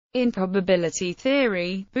In probability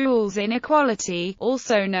theory, Boole's inequality,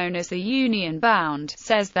 also known as the union bound,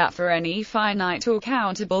 says that for any finite or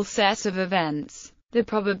countable set of events, the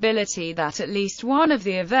probability that at least one of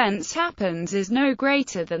the events happens is no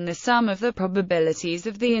greater than the sum of the probabilities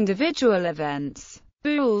of the individual events.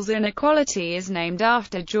 Boole's inequality is named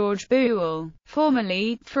after George Boole.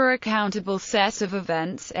 Formally, for a countable set of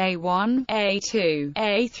events A1, A2,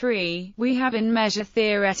 A3, we have in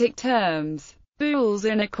measure-theoretic terms. Boole's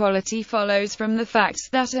inequality follows from the fact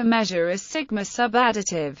that a measure is sigma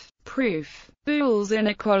subadditive. Proof. Boole's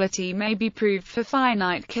inequality may be proved for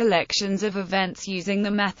finite collections of events using the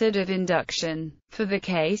method of induction. For the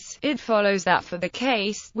case, it follows that for the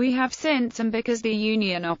case, we have since, and because the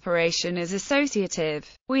union operation is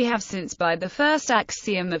associative, we have since by the first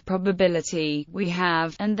axiom of probability, we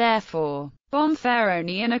have, and therefore,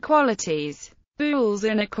 Bomffaroni inequalities. Boole's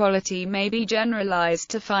inequality may be generalized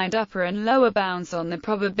to find upper and lower bounds on the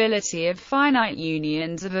probability of finite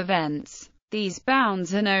unions of events. These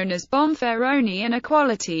bounds are known as Bomffaroni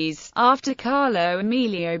inequalities, after Carlo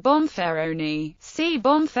Emilio Bomffaroni. See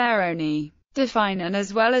Bomffaroni. Define n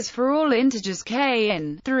as well as for all integers k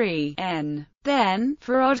in 3 n. Then,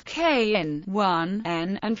 for odd k in 1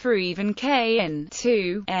 n, and for even k in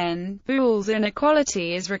 2 n, Boole's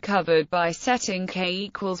inequality is recovered by setting k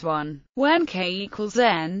equals 1. When k equals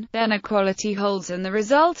n, then equality holds and the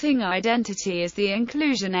resulting identity is the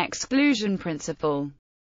inclusion-exclusion principle.